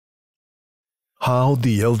How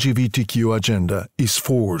the LGBTQ agenda is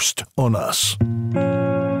forced on us.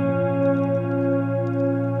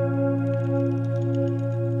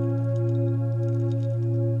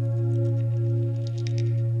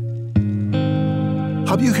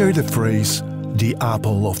 Have you heard the phrase, the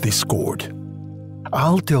apple of discord?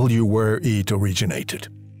 I'll tell you where it originated.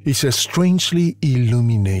 It's a strangely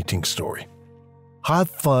illuminating story.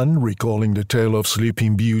 Have fun recalling the tale of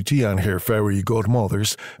Sleeping Beauty and her fairy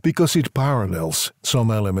godmothers because it parallels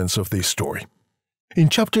some elements of this story. In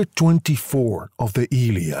chapter 24 of the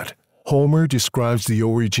Iliad, Homer describes the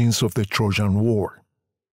origins of the Trojan War.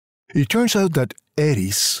 It turns out that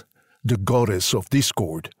Eris, the goddess of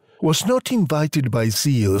discord, was not invited by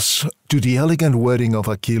Zeus to the elegant wedding of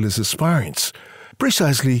Achilles' parents,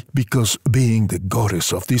 precisely because being the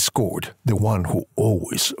goddess of discord, the one who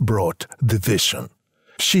always brought division,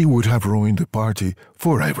 she would have ruined the party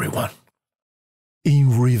for everyone.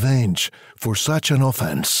 In revenge for such an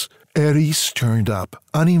offense, Eris turned up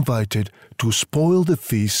uninvited to spoil the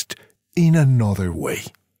feast in another way.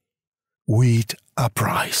 With a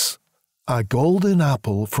prize. A golden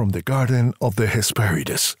apple from the garden of the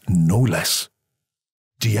Hesperides, no less.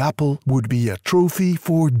 The apple would be a trophy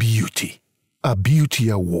for beauty, a beauty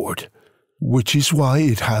award, which is why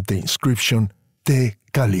it had the inscription Te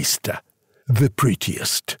Callista, the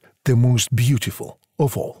prettiest, the most beautiful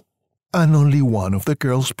of all, and only one of the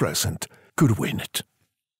girls present could win it.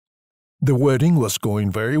 The wedding was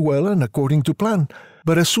going very well and according to plan,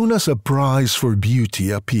 but as soon as a prize for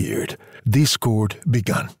beauty appeared, discord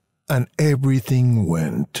began. And everything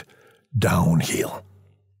went downhill.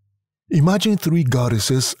 Imagine three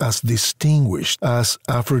goddesses as distinguished as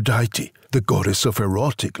Aphrodite, the goddess of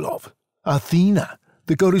erotic love, Athena,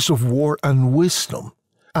 the goddess of war and wisdom,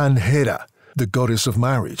 and Hera, the goddess of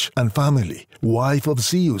marriage and family, wife of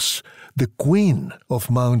Zeus, the queen of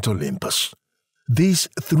Mount Olympus. These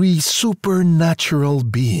three supernatural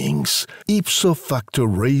beings ipso facto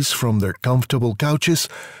raise from their comfortable couches,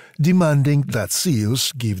 demanding that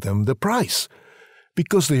Zeus give them the prize,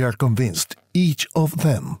 because they are convinced, each of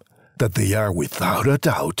them, that they are without a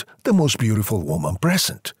doubt the most beautiful woman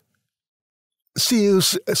present.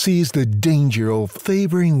 Zeus sees the danger of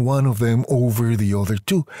favoring one of them over the other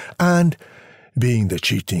two, and, being the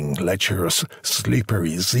cheating, lecherous,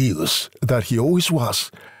 slippery Zeus that he always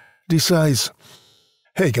was, decides,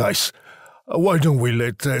 "Hey guys, why don't we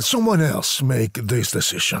let someone else make this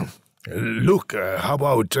decision? Look, how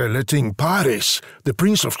about letting Paris, the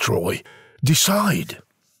Prince of Troy, decide?"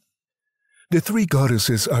 The three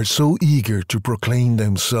goddesses are so eager to proclaim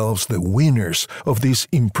themselves the winners of this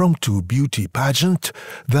impromptu beauty pageant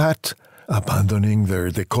that, abandoning their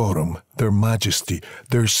decorum, their majesty,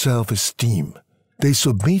 their self-esteem, they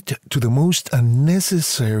submit to the most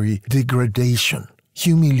unnecessary degradation,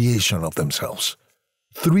 humiliation of themselves.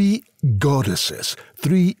 Three goddesses,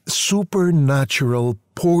 three supernatural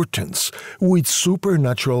portents with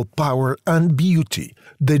supernatural power and beauty,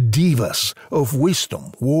 the divas of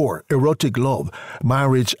wisdom, war, erotic love,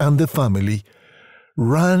 marriage, and the family,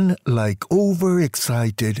 ran like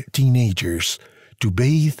overexcited teenagers to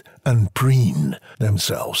bathe and preen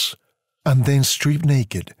themselves, and then strip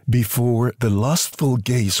naked before the lustful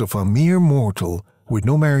gaze of a mere mortal with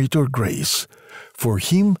no merit or grace, for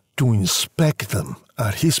him to inspect them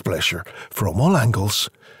at his pleasure from all angles,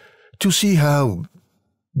 to see how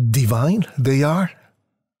divine they are?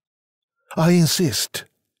 I insist,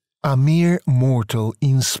 a mere mortal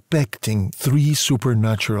inspecting three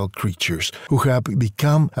supernatural creatures who have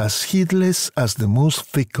become as heedless as the most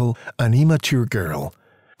fickle and immature girl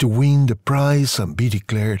to win the prize and be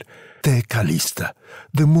declared Te Callista,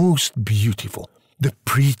 the most beautiful, the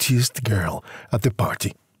prettiest girl at the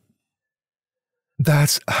party.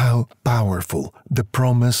 That's how powerful the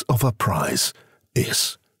promise of a prize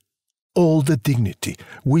is. All the dignity,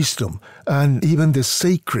 wisdom, and even the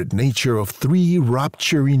sacred nature of three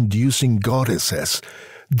rapture-inducing goddesses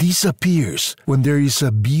disappears when there is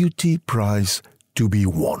a beauty prize to be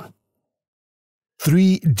won.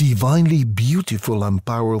 Three divinely beautiful and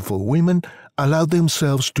powerful women allow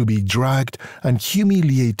themselves to be dragged and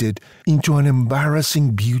humiliated into an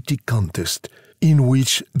embarrassing beauty contest in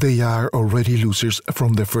which they are already losers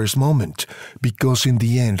from the first moment, because in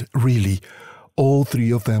the end, really, all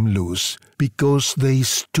three of them lose because they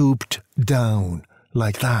stooped down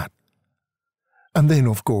like that. And then,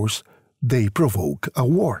 of course, they provoke a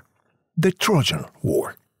war, the Trojan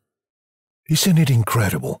War. Isn't it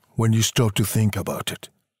incredible when you start to think about it?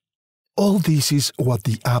 All this is what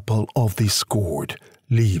the apple of discord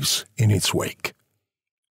leaves in its wake.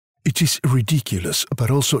 It is ridiculous, but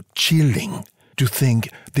also chilling, to think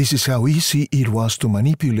this is how easy it was to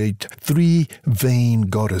manipulate 3 vain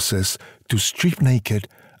goddesses to strip naked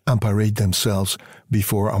and parade themselves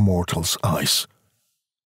before a mortal's eyes.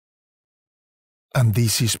 And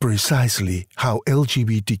this is precisely how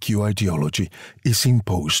LGBTQ ideology is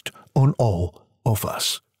imposed on all of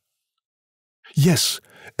us. Yes,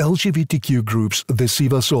 LGBTQ groups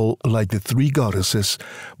deceive us all like the 3 goddesses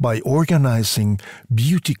by organizing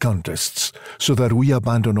beauty contests so that we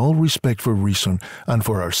abandon all respect for reason and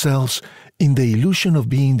for ourselves in the illusion of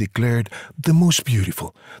being declared the most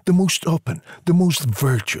beautiful, the most open, the most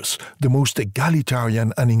virtuous, the most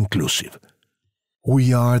egalitarian and inclusive.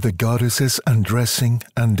 We are the goddesses undressing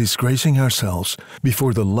and disgracing ourselves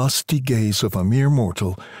before the lusty gaze of a mere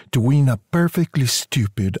mortal to win a perfectly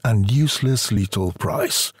stupid and useless little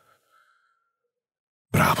prize.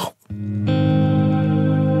 Bravo!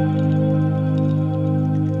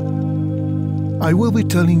 I will be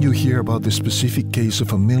telling you here about the specific case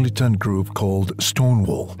of a militant group called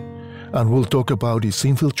Stonewall, and we'll talk about its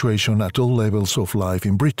infiltration at all levels of life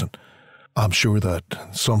in Britain. I'm sure that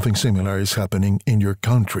something similar is happening in your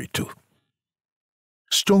country too.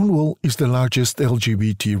 Stonewall is the largest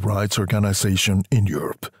LGBT rights organization in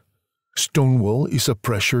Europe. Stonewall is a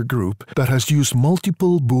pressure group that has used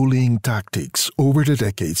multiple bullying tactics over the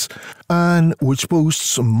decades and which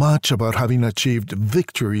boasts much about having achieved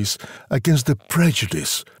victories against the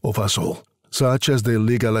prejudice of us all, such as the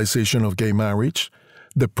legalization of gay marriage,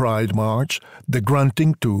 the Pride March, the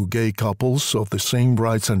granting to gay couples of the same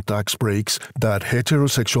rights and tax breaks that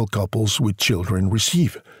heterosexual couples with children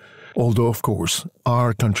receive. Although, of course,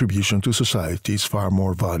 our contribution to society is far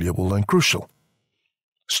more valuable and crucial.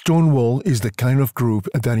 Stonewall is the kind of group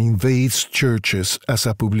that invades churches as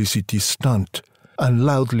a publicity stunt and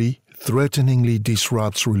loudly, threateningly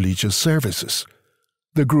disrupts religious services.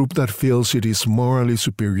 The group that feels it is morally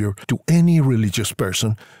superior to any religious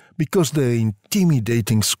person because the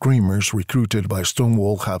intimidating screamers recruited by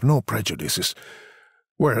Stonewall have no prejudices,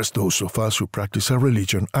 whereas those of us who practice a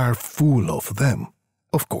religion are full of them,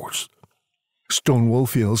 of course. Stonewall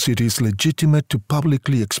feels it is legitimate to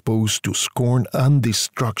publicly expose to scorn and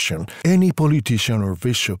destruction any politician or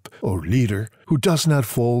bishop or leader who does not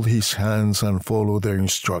fold his hands and follow their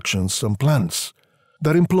instructions and plans,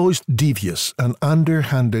 that employs devious and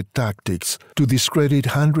underhanded tactics to discredit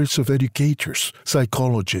hundreds of educators,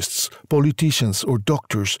 psychologists, politicians, or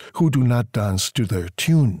doctors who do not dance to their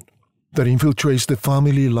tune, that infiltrates the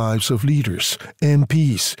family lives of leaders,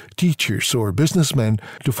 MPs, teachers, or businessmen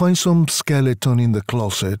to find some skeleton in the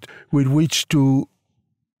closet with which to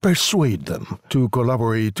persuade them to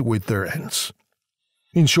collaborate with their ends.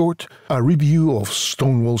 In short, a review of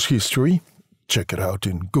Stonewall's history, check it out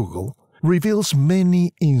in Google, reveals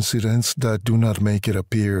many incidents that do not make it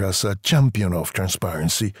appear as a champion of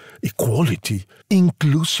transparency, equality,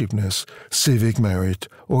 inclusiveness, civic merit,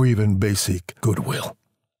 or even basic goodwill.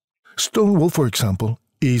 Stonewall, for example,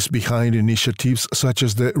 is behind initiatives such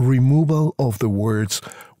as the removal of the words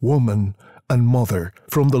woman and mother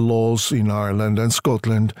from the laws in Ireland and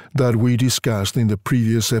Scotland that we discussed in the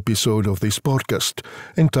previous episode of this podcast,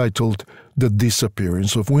 entitled The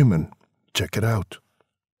Disappearance of Women. Check it out.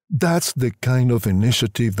 That's the kind of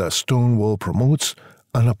initiative that Stonewall promotes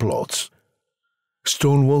and applauds.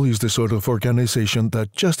 Stonewall is the sort of organization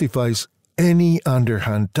that justifies any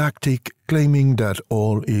underhand tactic claiming that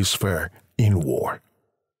all is fair in war.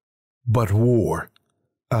 But war,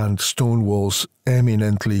 and Stonewall's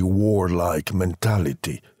eminently warlike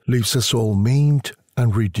mentality, leaves us all maimed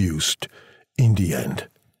and reduced in the end,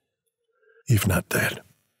 if not dead.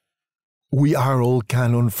 We are all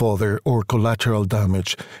cannon fodder or collateral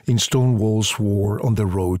damage in Stonewall's war on the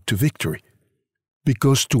road to victory.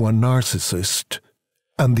 Because to a narcissist,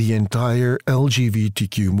 and the entire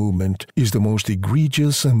LGBTQ movement is the most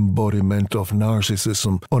egregious embodiment of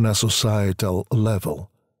narcissism on a societal level.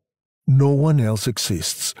 No one else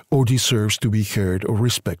exists or deserves to be heard or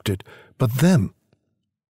respected but them.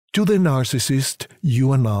 To the narcissist,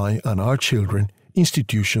 you and I and our children,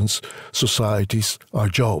 institutions, societies, our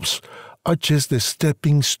jobs, are just the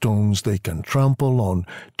stepping stones they can trample on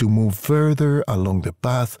to move further along the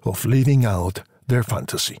path of living out their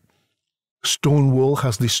fantasy. Stonewall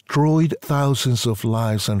has destroyed thousands of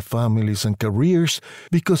lives and families and careers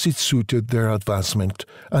because it suited their advancement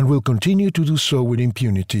and will continue to do so with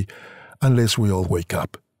impunity unless we all wake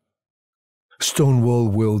up. Stonewall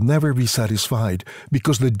will never be satisfied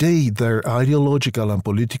because the day their ideological and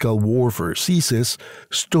political warfare ceases,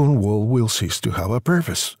 Stonewall will cease to have a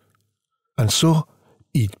purpose. And so,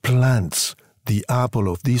 it plants the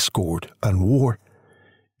apple of discord and war,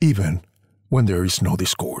 even when there is no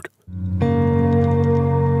discord.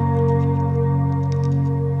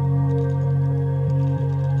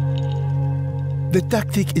 The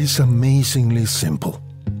tactic is amazingly simple.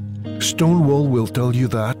 Stonewall will tell you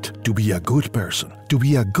that to be a good person, to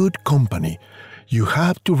be a good company, you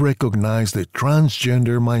have to recognize the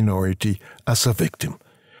transgender minority as a victim,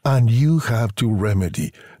 and you have to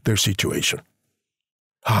remedy their situation.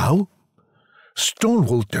 How?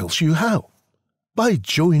 Stonewall tells you how. By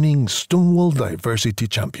joining Stonewall Diversity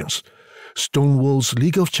Champions, Stonewall's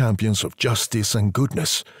League of Champions of Justice and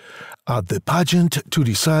Goodness, at the pageant to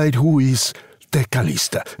decide who is the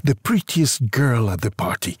Calista, the prettiest girl at the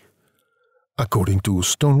party. According to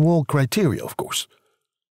Stonewall criteria, of course.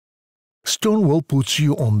 Stonewall puts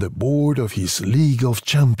you on the board of his League of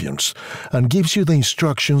Champions and gives you the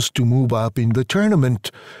instructions to move up in the tournament,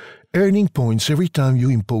 earning points every time you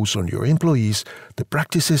impose on your employees the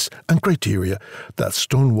practices and criteria that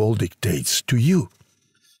Stonewall dictates to you.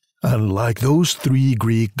 And like those 3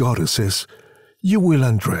 Greek goddesses, you will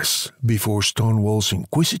undress before Stonewall's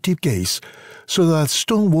inquisitive gaze so that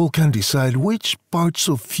Stonewall can decide which parts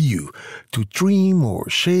of you to trim or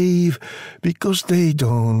shave because they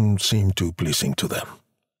don't seem too pleasing to them.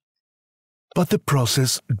 But the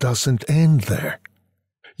process doesn't end there.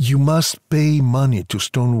 You must pay money to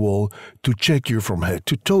Stonewall to check you from head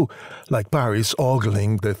to toe, like Paris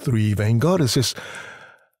ogling the 3 vain goddesses,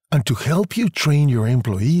 and to help you train your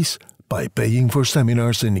employees by paying for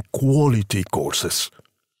seminars and equality courses.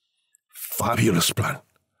 Fabulous plan.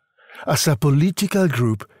 As a political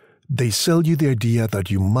group, they sell you the idea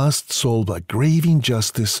that you must solve a grave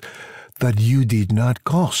injustice that you did not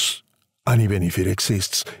cause. And even if it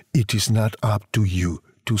exists, it is not up to you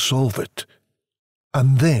to solve it.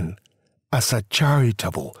 And then, as a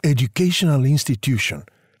charitable educational institution,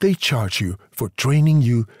 they charge you for training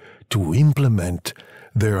you to implement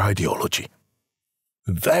their ideology.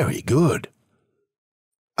 Very good.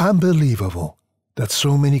 Unbelievable that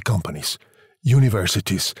so many companies,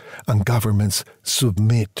 universities, and governments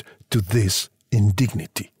submit to this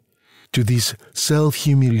indignity, to this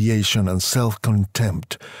self-humiliation and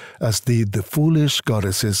self-contempt, as did the foolish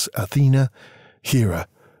goddesses Athena, Hera,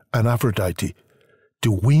 and Aphrodite,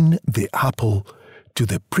 to win the apple to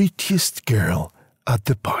the prettiest girl at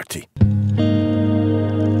the party.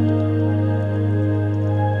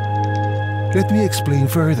 Let me explain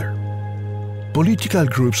further. Political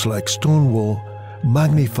groups like Stonewall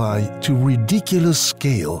magnify to ridiculous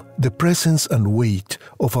scale the presence and weight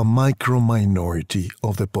of a micro-minority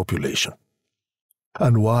of the population.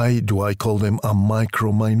 And why do I call them a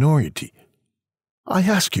micro-minority? I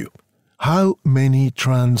ask you, how many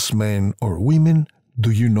trans men or women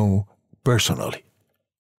do you know personally?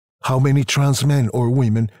 How many trans men or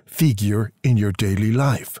women figure in your daily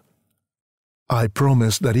life? I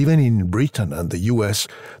promise that even in Britain and the US,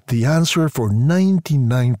 the answer for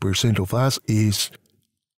 99% of us is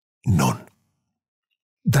none.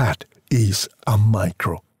 That is a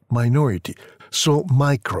micro-minority, so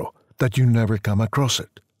micro that you never come across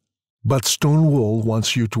it. But Stonewall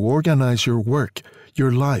wants you to organize your work,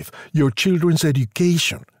 your life, your children's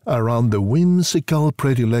education around the whimsical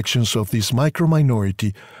predilections of this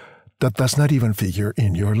micro-minority that does not even figure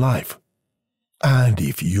in your life. And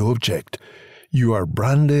if you object, you are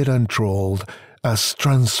branded and trolled as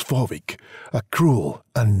transphobic, a cruel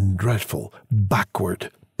and dreadful, backward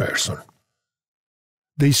person.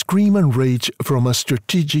 They scream and rage from a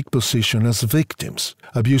strategic position as victims,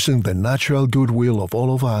 abusing the natural goodwill of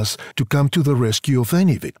all of us to come to the rescue of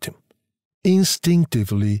any victim.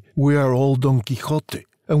 Instinctively, we are all Don Quixote,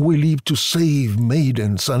 and we live to save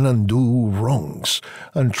maidens and undo wrongs,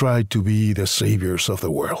 and try to be the saviors of the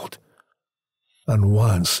world. And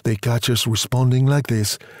once they catch us responding like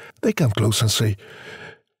this, they come close and say,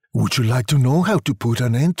 "Would you like to know how to put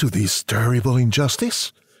an end to this terrible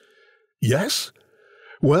injustice?" Yes?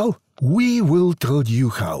 Well, we will tell you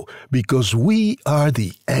how, because we are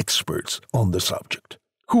the experts on the subject.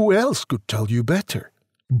 Who else could tell you better?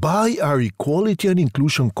 Buy our equality and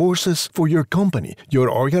inclusion courses for your company, your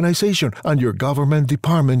organization, and your government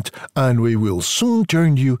department, and we will soon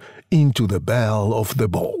turn you into the belle of the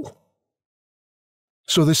ball.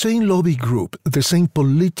 So the same lobby group, the same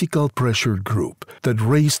political pressure group that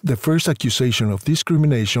raised the first accusation of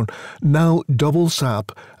discrimination now doubles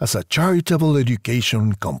up as a charitable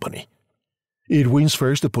education company. It wins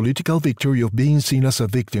first the political victory of being seen as a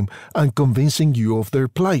victim and convincing you of their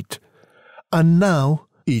plight. And now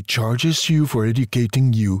it charges you for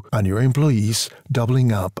educating you and your employees,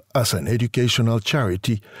 doubling up as an educational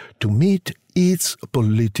charity to meet its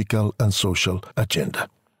political and social agenda.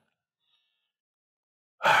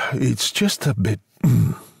 It's just a bit...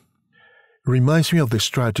 reminds me of the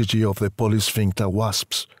strategy of the Polysphincta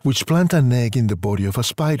wasps, which plant an egg in the body of a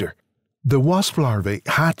spider. The wasp larvae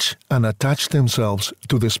hatch and attach themselves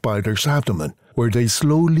to the spider's abdomen, where they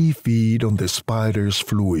slowly feed on the spider's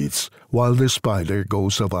fluids while the spider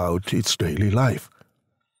goes about its daily life.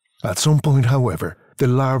 At some point, however, the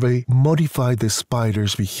larvae modify the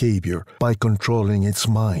spider's behavior by controlling its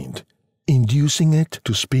mind, inducing it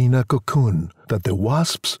to spin a cocoon that the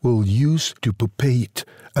wasps will use to pupate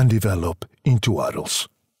and develop into adults.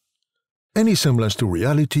 Any semblance to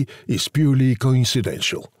reality is purely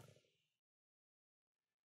coincidental.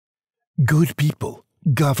 Good people,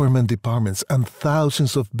 government departments, and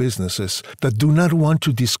thousands of businesses that do not want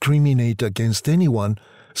to discriminate against anyone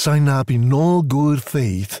sign up in all good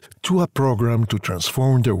faith to a program to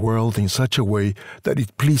transform the world in such a way that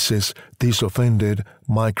it pleases this offended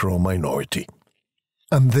micro-minority.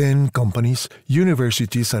 And then companies,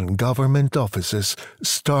 universities, and government offices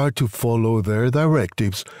start to follow their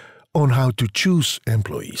directives on how to choose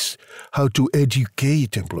employees, how to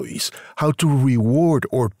educate employees, how to reward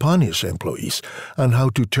or punish employees, and how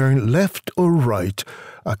to turn left or right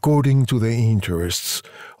according to the interests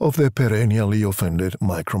of the perennially offended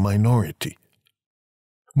micro-minority.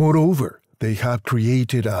 Moreover, they have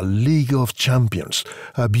created a League of Champions,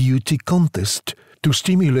 a beauty contest, to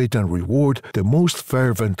stimulate and reward the most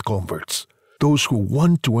fervent converts, those who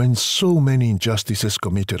want to end so many injustices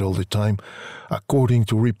committed all the time, according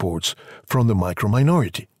to reports from the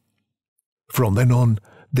micro-minority. From then on,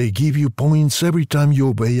 they give you points every time you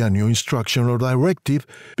obey a new instruction or directive,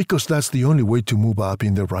 because that's the only way to move up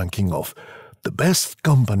in the ranking of the best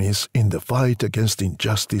companies in the fight against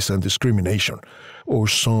injustice and discrimination, or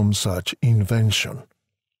some such invention.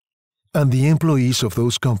 And the employees of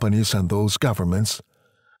those companies and those governments,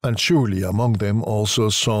 and surely among them also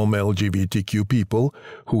some LGBTQ people,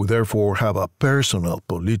 who therefore have a personal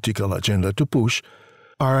political agenda to push,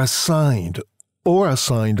 are assigned or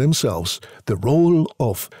assign themselves the role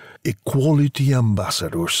of equality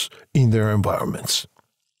ambassadors in their environments.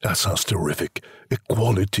 That sounds terrific.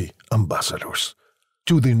 Equality ambassadors.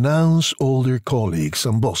 To denounce all their colleagues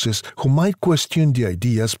and bosses who might question the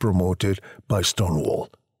ideas promoted by Stonewall.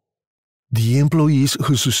 The employees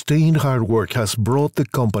whose sustained hard work has brought the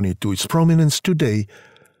company to its prominence today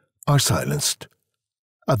are silenced.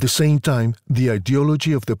 At the same time, the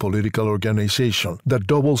ideology of the political organization that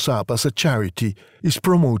doubles up as a charity is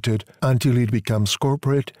promoted until it becomes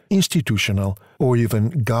corporate, institutional, or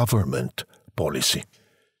even government policy.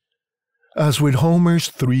 As with Homer's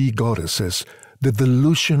three goddesses, the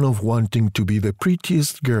delusion of wanting to be the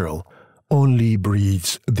prettiest girl only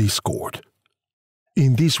breeds discord.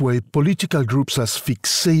 In this way, political groups as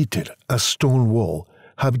fixated as Stonewall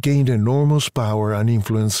have gained enormous power and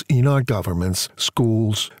influence in our governments,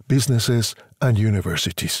 schools, businesses, and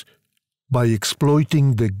universities. By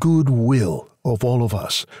exploiting the goodwill of all of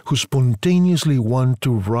us who spontaneously want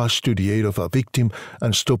to rush to the aid of a victim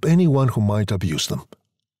and stop anyone who might abuse them.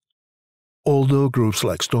 Although groups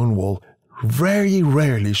like Stonewall very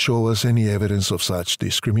rarely show us any evidence of such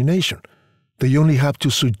discrimination, they only have to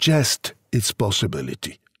suggest its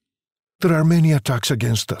possibility. There are many attacks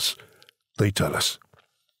against us, they tell us.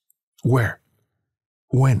 Where?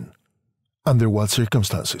 When? Under what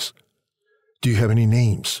circumstances? Do you have any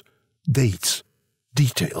names, dates,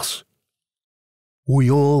 details? We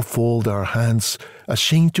all fold our hands,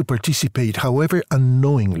 ashamed to participate, however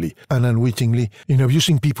unknowingly and unwittingly, in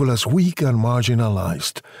abusing people as weak and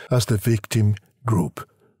marginalized as the victim group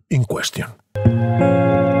in question.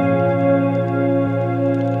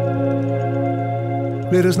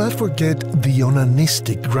 Let us not forget the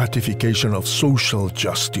onanistic gratification of social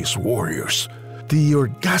justice warriors, the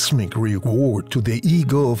orgasmic reward to the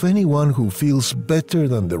ego of anyone who feels better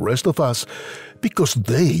than the rest of us because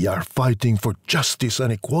they are fighting for justice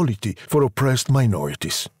and equality for oppressed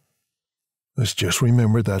minorities. Let's just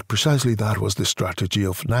remember that precisely that was the strategy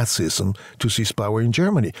of Nazism to seize power in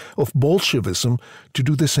Germany, of Bolshevism to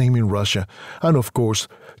do the same in Russia, and of course,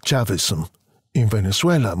 Chavism in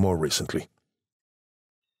Venezuela more recently.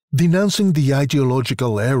 Denouncing the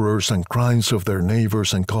ideological errors and crimes of their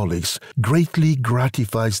neighbors and colleagues greatly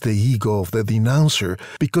gratifies the ego of the denouncer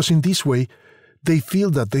because in this way they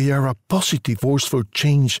feel that they are a positive force for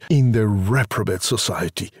change in their reprobate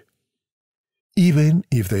society, even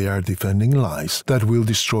if they are defending lies that will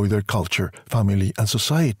destroy their culture, family, and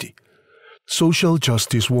society. Social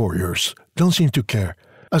justice warriors don't seem to care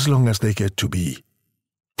as long as they get to be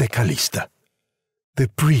Tecalista, the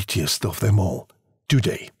prettiest of them all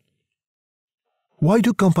today. Why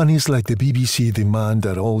do companies like the BBC demand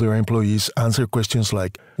that all their employees answer questions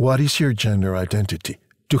like, "What is your gender identity?"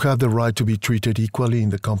 to have the right to be treated equally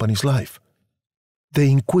in the company's life?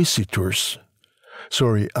 The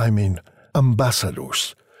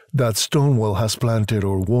ambassadors that Stonewall has planted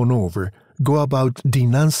or won over go about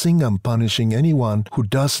denouncing and punishing anyone who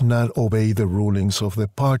does not obey the rulings of the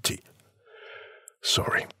party.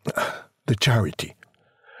 The charity.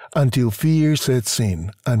 Until fear sets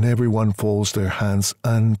in and everyone folds their hands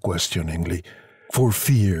unquestioningly for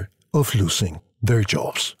fear of losing their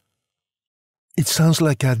jobs. It sounds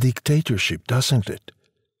like a dictatorship, doesn't it?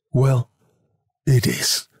 Well, it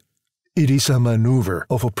is. It is a maneuver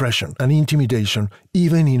of oppression and intimidation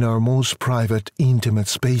even in our most private, intimate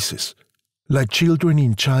spaces. Like children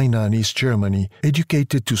in China and East Germany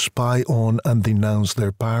educated to spy on and denounce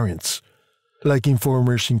their parents. Like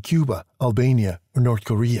informers in Cuba, Albania, or North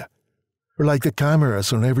Korea. Or like the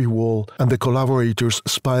cameras on every wall and the collaborators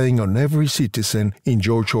spying on every citizen in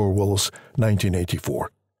George Orwell's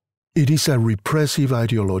 1984. It is a repressive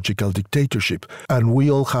ideological dictatorship, and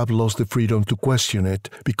we all have lost the freedom to question it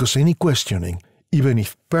because any questioning, even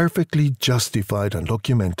if perfectly justified and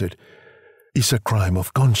documented, is a crime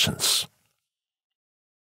of conscience.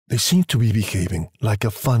 They seem to be behaving like a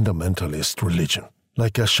fundamentalist religion,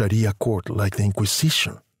 like a Sharia court, like the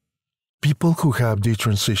Inquisition. People who have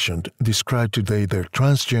detransitioned describe today their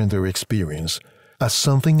transgender experience as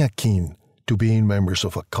something akin to being members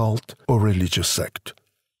of a cult or religious sect.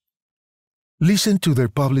 Listen to their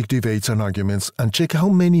public debates and arguments and check how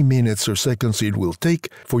many minutes or seconds it will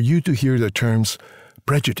take for you to hear the terms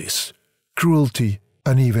prejudice, cruelty,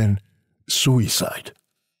 and even suicide.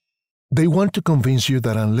 They want to convince you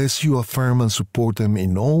that unless you affirm and support them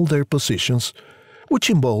in all their positions, which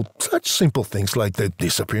involve such simple things like the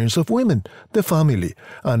disappearance of women, the family,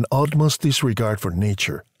 and utmost disregard for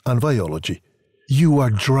nature and biology, you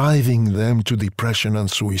are driving them to depression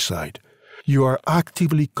and suicide. You are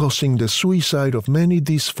actively causing the suicide of many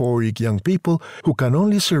dysphoric young people who can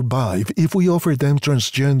only survive if we offer them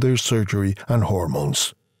transgender surgery and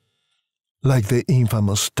hormones. Like the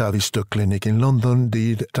infamous Tavistock Clinic in London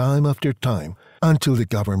did time after time until the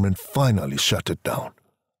government finally shut it down.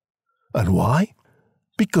 And why?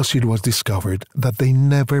 Because it was discovered that they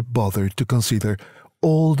never bothered to consider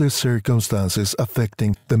all the circumstances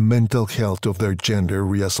affecting the mental health of their gender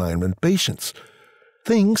reassignment patients.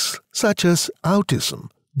 Things such as autism,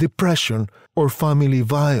 depression, or family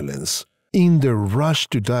violence, in the rush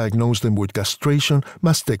to diagnose them with castration,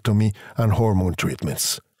 mastectomy, and hormone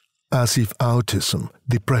treatments. As if autism,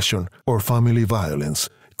 depression, or family violence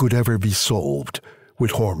could ever be solved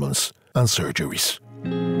with hormones and surgeries.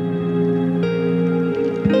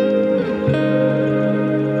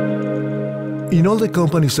 In all the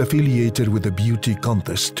companies affiliated with the beauty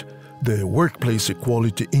contest, the Workplace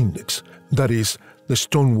Equality Index, that is, the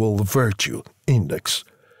Stonewall Virtue Index,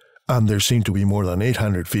 and there seem to be more than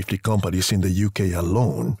 850 companies in the UK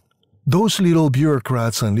alone, those little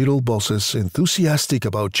bureaucrats and little bosses enthusiastic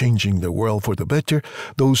about changing the world for the better,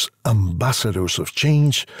 those ambassadors of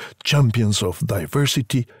change, champions of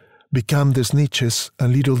diversity, become the snitches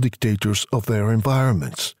and little dictators of their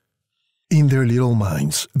environments. In their little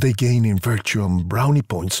minds, they gain in virtue and brownie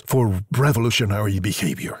points for revolutionary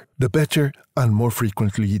behavior. The better and more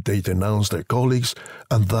frequently they denounce their colleagues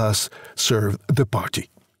and thus serve the party.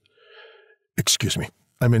 Excuse me,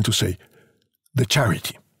 I meant to say the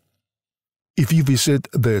charity. If you visit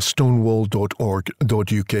the stonewall.org.uk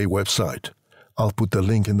website, I'll put the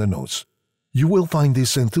link in the notes, you will find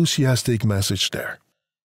this enthusiastic message there.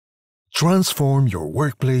 Transform your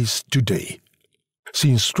workplace today.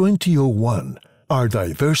 Since 2001, our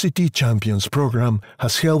Diversity Champions program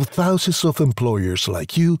has helped thousands of employers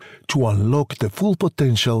like you to unlock the full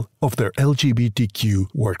potential of their LGBTQ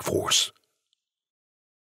workforce.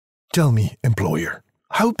 Tell me, employer,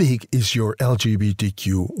 how big is your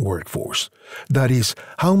LGBTQ workforce? That is,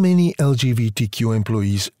 how many LGBTQ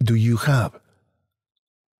employees do you have?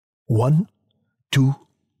 1? 2?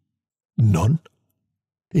 None?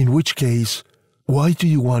 In which case, why do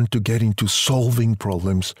you want to get into solving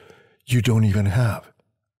problems you don't even have?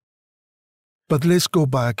 But let's go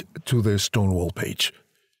back to the Stonewall page.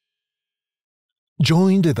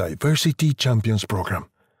 Join the Diversity Champions program.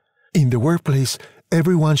 In the workplace,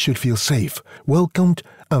 everyone should feel safe, welcomed,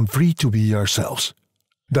 and free to be ourselves.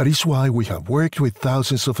 That is why we have worked with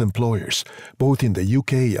thousands of employers, both in the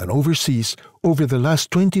UK and overseas, over the last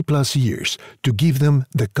 20+ years to give them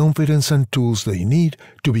the confidence and tools they need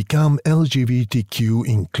to become LGBTQ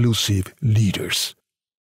inclusive leaders.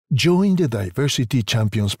 Join the Diversity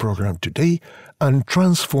Champions program today and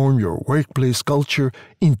transform your workplace culture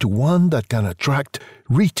into one that can attract,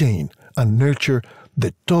 retain, and nurture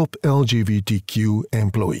the top LGBTQ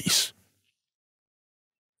employees.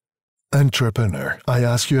 Entrepreneur, I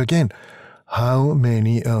ask you again, how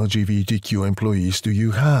many LGBTQ employees do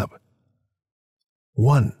you have?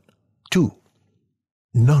 1. 2.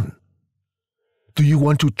 None. Do you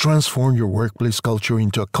want to transform your workplace culture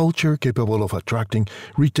into a culture capable of attracting,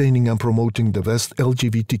 retaining, and promoting the best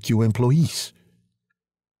LGBTQ employees?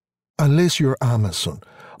 Unless you're Amazon,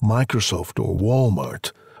 Microsoft, or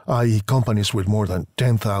Walmart, i.e. companies with more than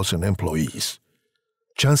 10,000 employees,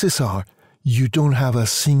 chances are you don't have a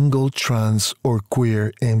single trans or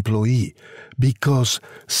queer employee because,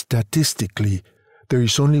 statistically, there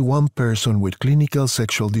is only one person with clinical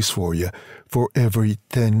sexual dysphoria for every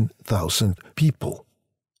 10,000 people.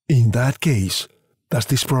 In that case, does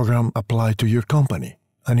this program apply to your company?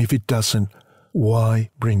 And if it doesn't, why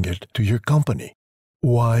bring it to your company?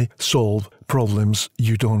 Why solve problems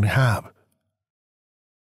you don't have?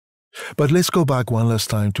 But let's go back one last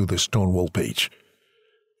time to the Stonewall page.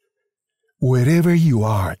 Wherever you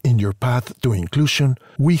are in your path to inclusion,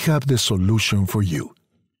 we have the solution for you.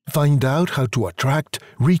 Find out how to attract,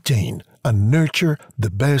 retain, and nurture the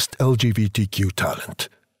best LGBTQ talent.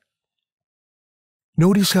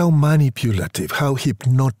 Notice how manipulative, how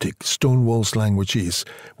hypnotic Stonewall's language is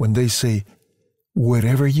when they say,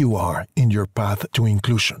 wherever you are in your path to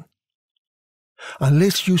inclusion.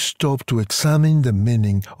 Unless you stop to examine the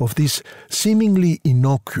meaning of this seemingly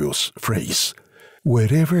innocuous phrase,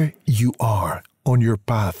 wherever you are on your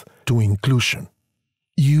path to inclusion,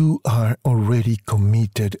 you are already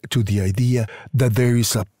committed to the idea that there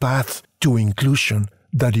is a path to inclusion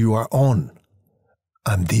that you are on,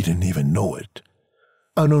 and didn't even know it,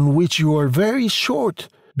 and on which you are very short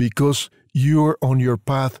because you're on your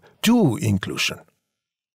path to inclusion.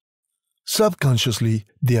 Subconsciously,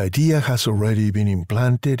 the idea has already been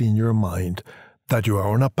implanted in your mind that you are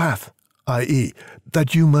on a path, i.e.,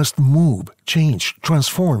 that you must move, change,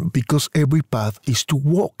 transform, because every path is to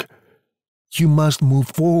walk. You must move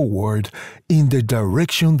forward in the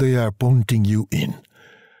direction they are pointing you in,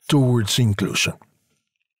 towards inclusion.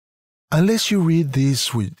 Unless you read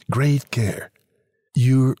this with great care,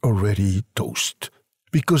 you're already toast.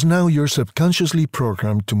 Because now you're subconsciously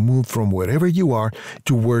programmed to move from wherever you are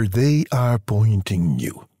to where they are pointing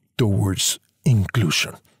you, towards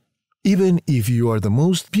inclusion. Even if you are the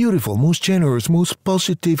most beautiful, most generous, most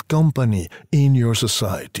positive company in your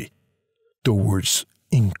society, towards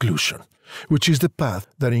inclusion, which is the path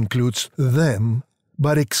that includes them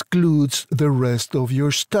but excludes the rest of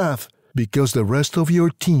your staff, because the rest of your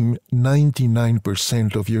team,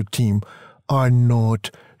 99% of your team, are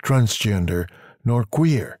not transgender nor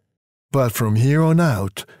queer. But from here on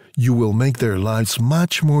out, you will make their lives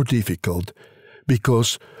much more difficult,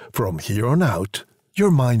 because from here on out, your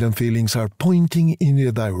mind and feelings are pointing in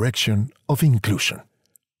the direction of inclusion,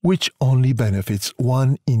 which only benefits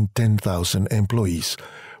 1 in 10,000 employees,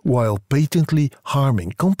 while patently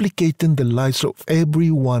harming, complicating the lives of every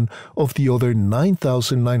one of the other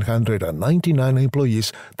 9,999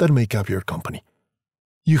 employees that make up your company.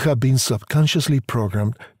 You have been subconsciously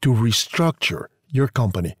programmed to restructure your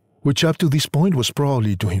company, which up to this point was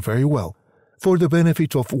probably doing very well, for the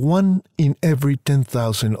benefit of 1 in every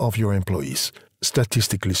 10,000 of your employees,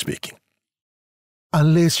 statistically speaking.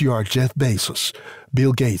 Unless you are Jeff Bezos,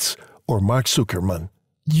 Bill Gates, or Mark Zuckerman,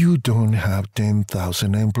 you don't have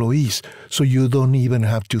 10,000 employees, so you don't even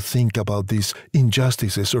have to think about these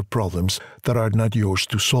injustices or problems that are not yours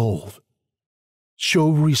to solve.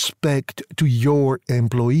 Show respect to your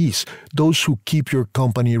employees, those who keep your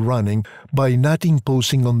company running, by not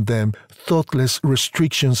imposing on them thoughtless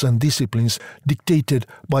restrictions and disciplines dictated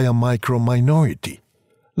by a micro-minority,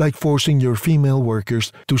 like forcing your female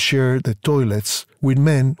workers to share the toilets with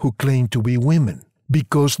men who claim to be women,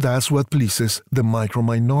 because that's what pleases the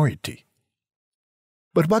micro-minority.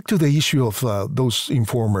 But back to the issue of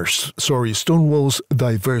Stonewall's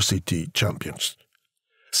diversity champions.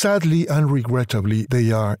 Sadly and regrettably, they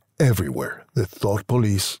are everywhere. The thought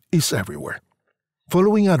police is everywhere.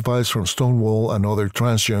 Following advice from Stonewall and other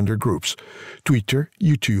transgender groups, Twitter,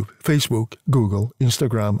 YouTube, Facebook, Google,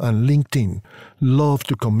 Instagram, and LinkedIn love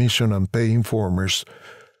to commission and pay informers,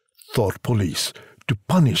 thought police, to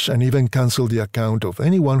punish and even cancel the account of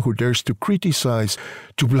anyone who dares to criticize,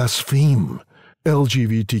 to blaspheme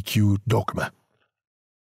LGBTQ dogma.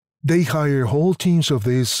 They hire whole teams of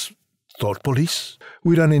these thought police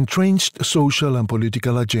with an entrenched social and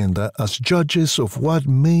political agenda as judges of what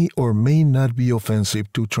may or may not be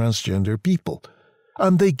offensive to transgender people,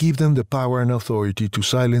 and they give them the power and authority to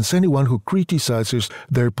silence anyone who criticizes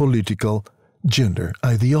their political gender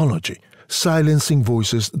ideology, silencing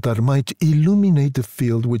voices that might illuminate the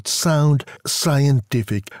field with sound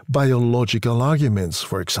scientific biological arguments,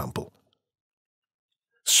 for example.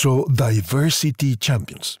 So, diversity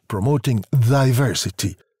champions, promoting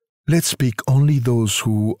diversity, let's pick only those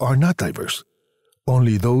who are not diverse,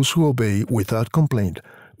 Only those who obey without complaint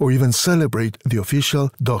or even celebrate the official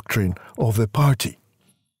doctrine of the party.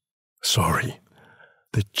 Sorry,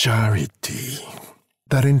 the charity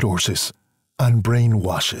that endorses and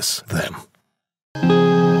brainwashes them.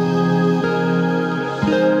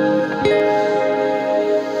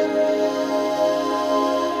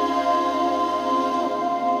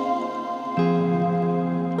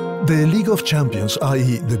 The League of Champions,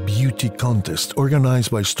 i.e. the beauty contest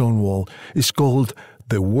organized by Stonewall, is called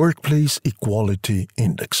the Workplace Equality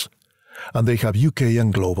Index, and they have UK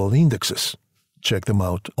and global indexes. Check them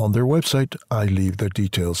out on their website. I leave their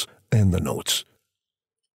details in the notes.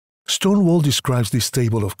 Stonewall describes this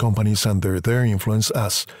table of companies under their influence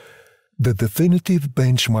as the definitive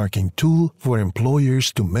benchmarking tool for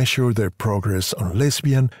employers to measure their progress on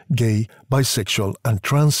lesbian, gay, bisexual, and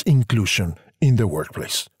trans inclusion in the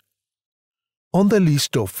workplace. On the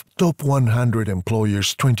list of Top 100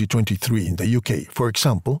 Employers 2023 in the UK, for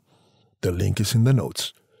example, the link is in the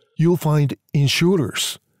notes, you'll find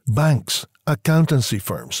insurers, banks, accountancy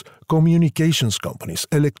firms, communications companies,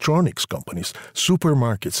 electronics companies,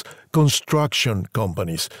 supermarkets, construction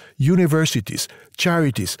companies, universities,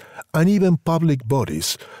 charities, and even public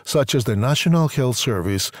bodies such as the National Health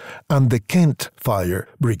Service and the Kent Fire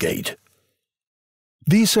Brigade.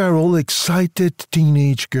 These are all excited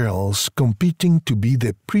teenage girls competing to be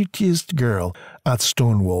the prettiest girl at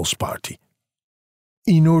Stonewall's party.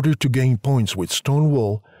 In order to gain points with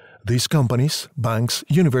Stonewall, these companies, banks,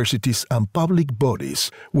 universities, and public bodies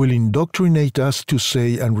will indoctrinate us to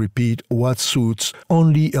say and repeat what suits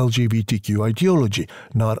only LGBTQ ideology,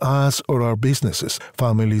 not us or our businesses,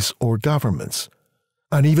 families, or governments,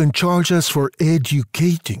 and even charge us for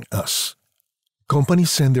educating us.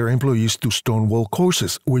 Companies send their employees to Stonewall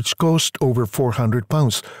courses, which cost over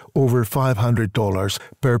 £400, over $500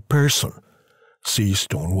 per person. See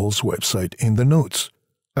Stonewall's website in the notes.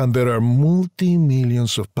 And there are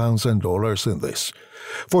multi-millions of pounds and dollars in this.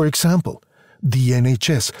 For example, the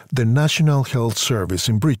NHS, the National Health Service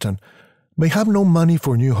in Britain, may have no money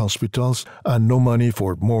for new hospitals and no money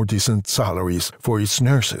for more decent salaries for its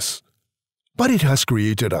nurses. But it has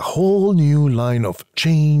created a whole new line of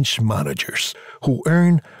change managers who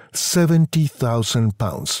earn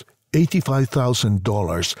 £70,000,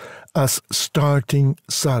 $85,000 as starting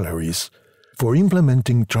salaries for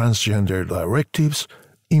implementing transgender directives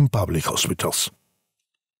in public hospitals.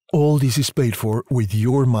 All this is paid for with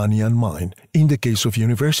your money and mine in the case of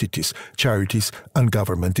universities, charities, and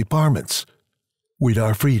government departments, with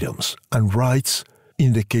our freedoms and rights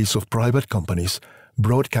in the case of private companies,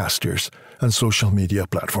 broadcasters, and social media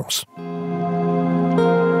platforms.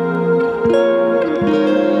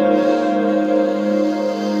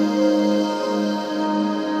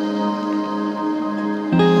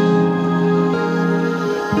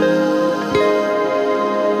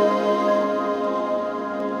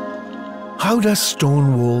 How does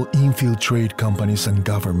Stonewall infiltrate companies and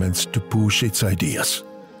governments to push its ideas?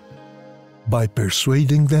 By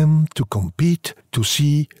persuading them to compete to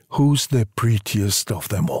see who's the prettiest of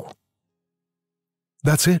them all.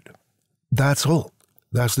 That's it. That's all.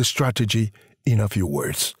 That's the strategy in a few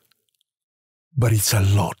words. But it's a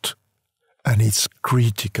lot, and it's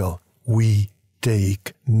critical we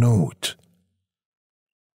take note.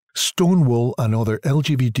 Stonewall and other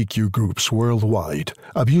LGBTQ groups worldwide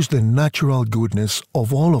abuse the natural goodness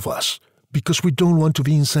of all of us because we don't want to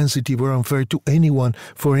be insensitive or unfair to anyone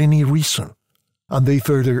for any reason. And they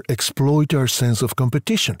further exploit our sense of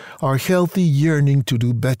competition, our healthy yearning to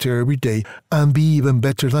do better every day and be even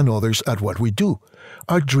better than others at what we do,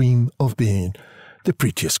 our dream of being the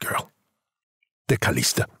prettiest girl, the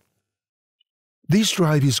Callista. This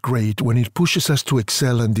drive is great when it pushes us to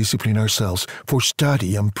excel and discipline ourselves for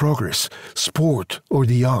study and progress, sport, or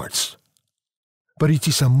the arts. But it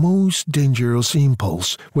is a most dangerous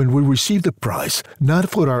impulse when we receive the prize not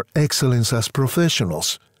for our excellence as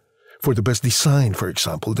professionals, for the best design, for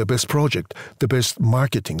example, the best project, the best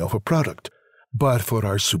marketing of a product, but for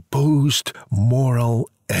our supposed moral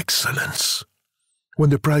excellence. When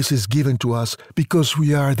the prize is given to us because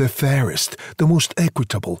we are the fairest, the most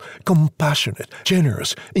equitable, compassionate,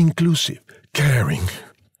 generous, inclusive, caring.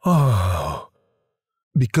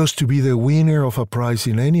 Because to be the winner of a prize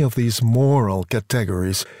in any of these moral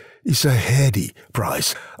categories is a heady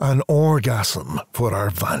prize, an orgasm for our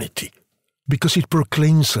vanity. Because it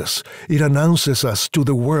proclaims us, it announces us to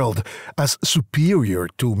the world as superior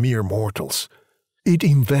to mere mortals. It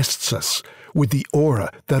invests us with the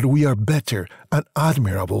aura that we are better and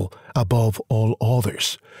admirable above all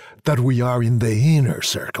others, that we are in the inner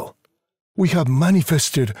circle. We have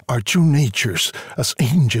manifested our true natures as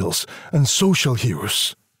angels and social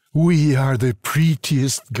heroes. We are the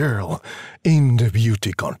prettiest girl in the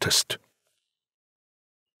beauty contest.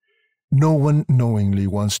 No one knowingly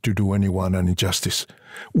wants to do anyone an injustice.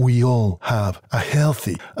 We all have a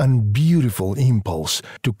healthy and beautiful impulse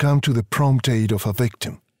to come to the prompt aid of a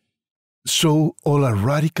victim. So all a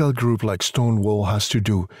radical group like Stonewall has to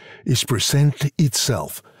do is present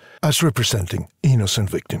itself as representing innocent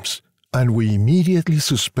victims. And we immediately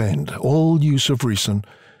suspend all use of reason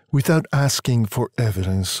without asking for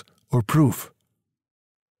evidence or proof.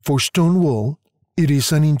 For Stonewall, it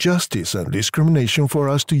is an injustice and discrimination for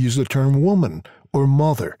us to use the term woman or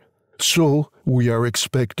mother. So we are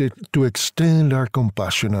expected to extend our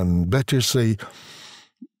compassion and better say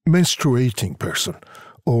menstruating person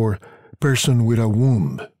or person with a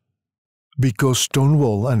womb. Because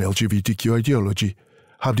Stonewall and LGBTQ ideology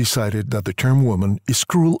have decided that the term woman is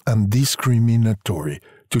cruel and discriminatory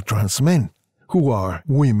to trans men, who are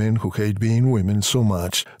women who hate being women so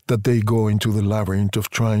much that they go into the labyrinth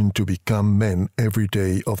of trying to become men every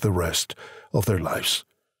day of the rest of their lives.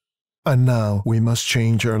 And now we must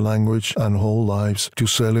change our language and whole lives to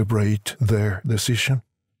celebrate their decision.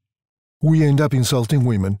 We end up insulting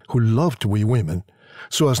women who love to be women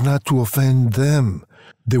so as not to offend them,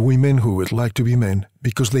 the women who would like to be men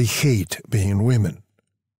because they hate being women.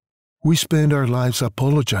 We spend our lives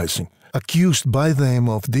apologizing, accused by them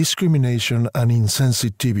of discrimination and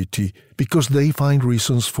insensitivity because they find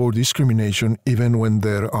reasons for discrimination even when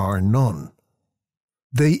there are none.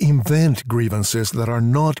 They invent grievances that are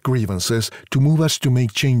not grievances to move us to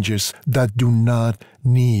make changes that do not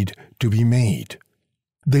need to be made.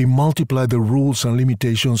 They multiply the rules and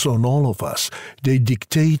limitations on all of us. They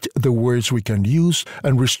dictate the words we can use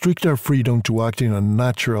and restrict our freedom to act in a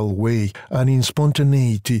natural way and in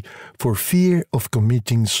spontaneity for fear of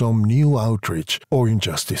committing some new outrage or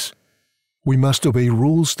injustice. We must obey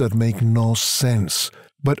rules that make no sense,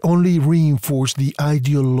 but only reinforce the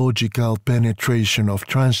ideological penetration of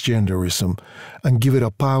transgenderism and give it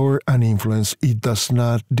a power and influence it does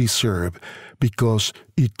not deserve because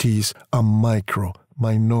it is a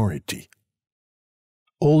minority.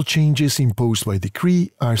 All changes imposed by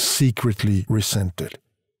decree are secretly resented.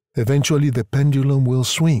 Eventually the pendulum will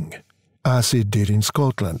swing, as it did in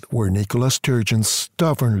Scotland, where Nicola Sturgeon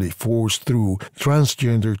stubbornly forced through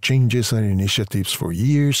transgender changes and initiatives for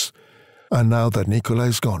years, and now that Nicola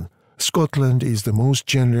is gone, Scotland is the most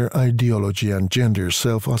gender ideology and gender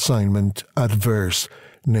self-assignment adverse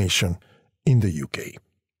nation in the UK.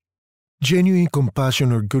 Genuine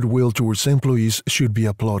compassion or goodwill towards employees should be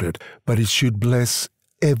applauded, but it should bless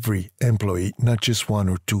every employee, not just one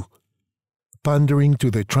or two. Pandering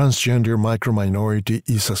to the transgender microminority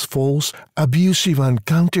is as false, abusive, and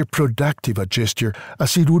counterproductive a gesture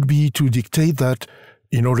as it would be to dictate that,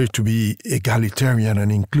 in order to be egalitarian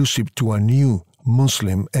and inclusive to a new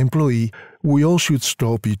Muslim employee, we all should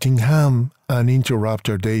stop eating ham and interrupt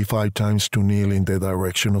our day 5 times to kneel in the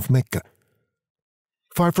direction of Mecca.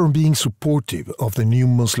 Far from being supportive of the new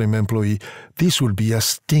Muslim employee, this will be a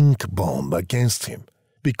stink bomb against him,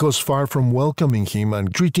 because far from welcoming him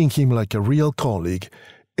and treating him like a real colleague,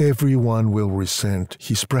 everyone will resent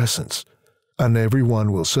his presence, and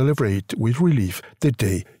everyone will celebrate with relief the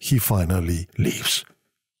day he finally leaves.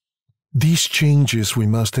 These changes, we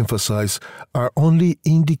must emphasize, are only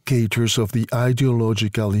indicators of the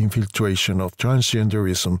ideological infiltration of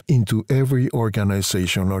transgenderism into every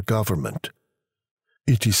organization or government.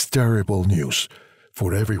 It is terrible news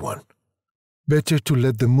for everyone. Better to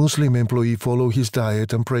let the Muslim employee follow his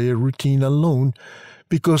diet and prayer routine alone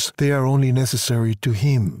because they are only necessary to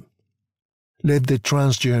him. Let the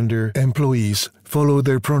transgender employees follow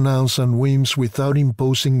their pronouns and whims without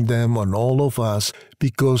imposing them on all of us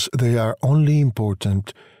because they are only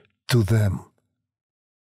important to them.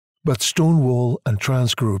 But Stonewall and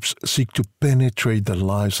trans groups seek to penetrate the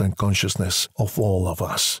lives and consciousness of all of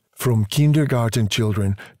us, from kindergarten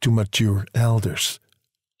children to mature elders.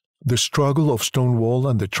 The struggle of Stonewall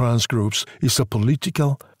and the trans groups is a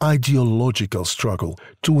political, ideological struggle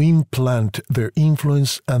to implant their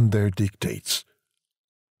influence and their dictates.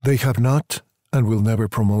 They have not and will never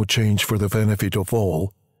promote change for the benefit of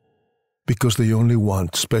all, because they only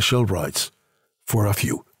want special rights for a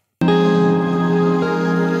few.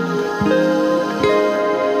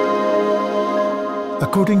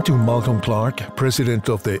 According to Malcolm Clark, president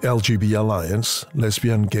of the LGB Alliance,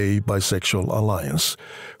 Lesbian, Gay, Bisexual Alliance,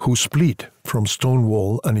 who split from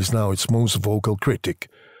Stonewall and is now its most vocal critic,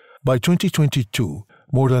 by 2022,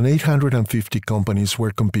 more than 850 companies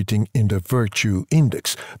were competing in the Virtue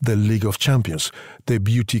Index, the League of Champions, the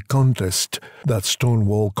beauty contest that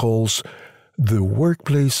Stonewall calls the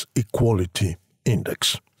Workplace Equality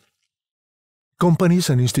Index. Companies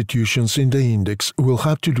and institutions in the index will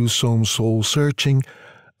have to do some soul-searching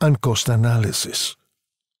and cost analysis.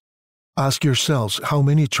 Ask yourselves how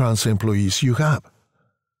many trans employees you have.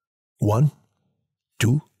 1,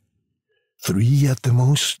 2, 3 at the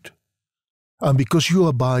most. And because you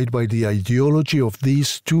abide by the ideology of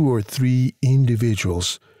these 2 or 3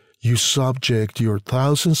 individuals, you subject your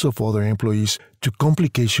thousands of other employees to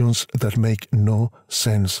complications that make no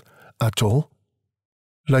sense at all.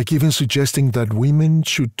 Like even suggesting that women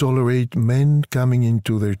should tolerate men coming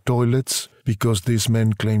into their toilets because these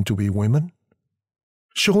men claim to be women?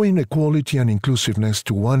 Showing equality and inclusiveness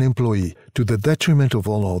to one employee to the detriment of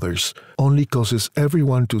all others only causes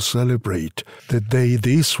everyone to celebrate the day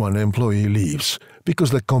this one employee leaves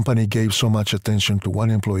because the company gave so much attention to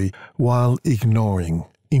one employee while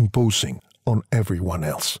imposing on everyone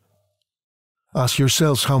else. Ask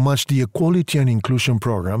yourselves how much the Equality and Inclusion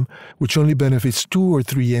Program, which only benefits 2 or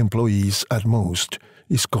 3 employees at most,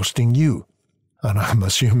 is costing you. And I'm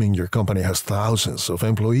assuming your company has thousands of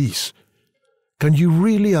employees. Can you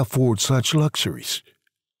really afford such luxuries?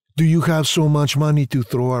 Do you have so much money to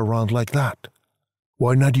throw around like that?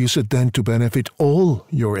 Why not use it then to benefit all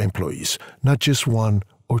your employees, not just 1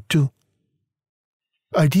 or 2?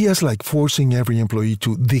 Ideas like forcing every employee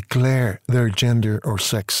to declare their gender or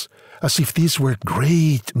sex, as if these were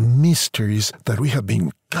great mysteries that we have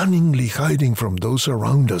been cunningly hiding from those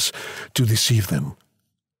around us to deceive them.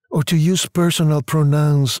 Or to use personal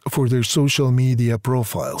pronouns for their social media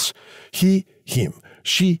profiles. He, him,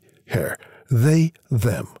 she, her, they,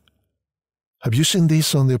 them. Have you seen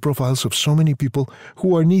this on the profiles of so many people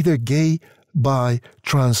who are neither gay, bi,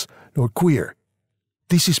 trans, nor queer?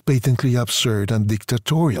 This is patently absurd and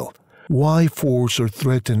dictatorial. Why force or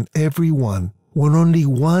threaten everyone when only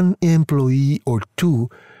 1 employee or 2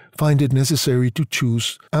 find it necessary to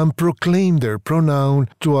choose and proclaim their pronoun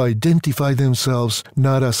to identify themselves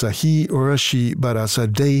not as a he or a she, but as a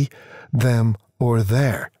they, them, or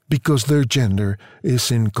their, because their gender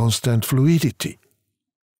is in constant fluidity?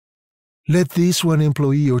 Let this 1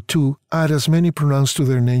 employee or 2 add as many pronouns to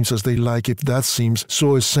their names as they like if that seems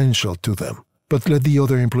so essential to them. But let the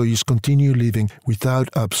other employees continue living without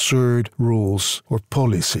absurd rules or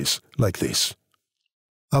policies like this.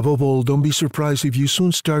 Above all, don't be surprised if you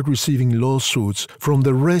soon start receiving lawsuits from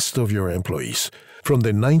the rest of your employees, from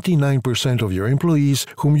the 99% of your employees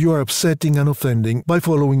whom you are upsetting and offending by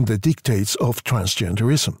following the dictates of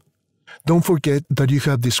transgenderism. Don't forget that you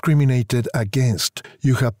have discriminated against,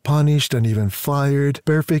 you have punished and even fired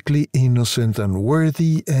perfectly innocent and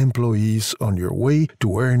worthy employees on your way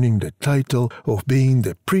to earning the title of being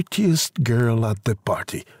the prettiest girl at the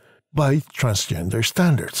party, by transgender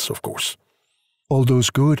standards, of course. All those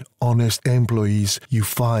good, honest employees you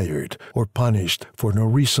fired or punished for no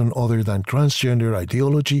reason other than transgender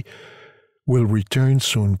ideology will return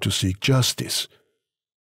soon to seek justice,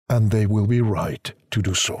 and they will be right to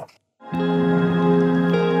do so.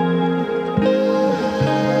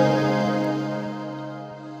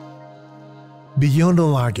 Beyond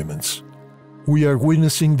all arguments, we are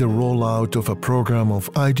witnessing the rollout of a program of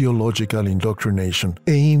ideological indoctrination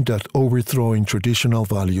aimed at overthrowing traditional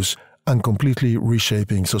values and completely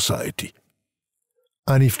reshaping society.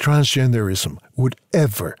 And if transgenderism would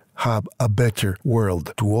ever have a better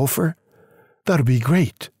world to offer, that would be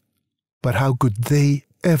great. But how could they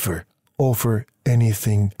ever offer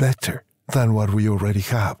anything better than what we already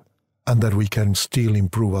have, and that we can still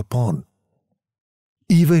improve upon?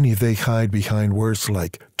 Even if they hide behind words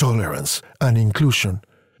like tolerance and inclusion,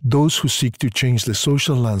 those who seek to change the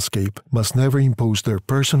social landscape must never impose their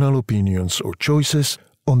personal opinions or choices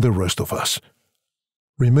on the rest of us.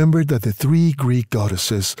 Remember that the 3 Greek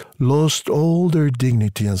goddesses lost all their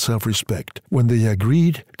dignity and self-respect when they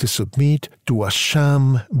agreed to submit to a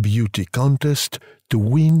sham beauty contest to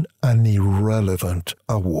win an irrelevant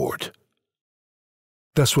award.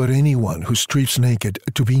 That's what anyone who strips naked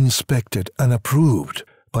to be inspected and approved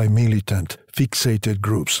by militant, fixated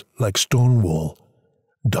groups like Stonewall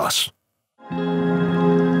does.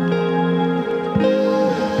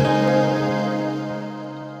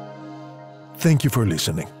 Thank you for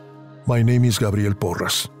listening. My name is Gabriel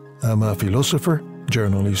Porras. I'm a philosopher,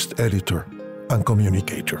 journalist, editor, and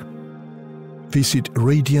communicator. Visit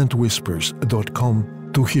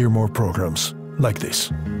radiantwhispers.com to hear more programs like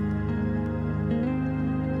this.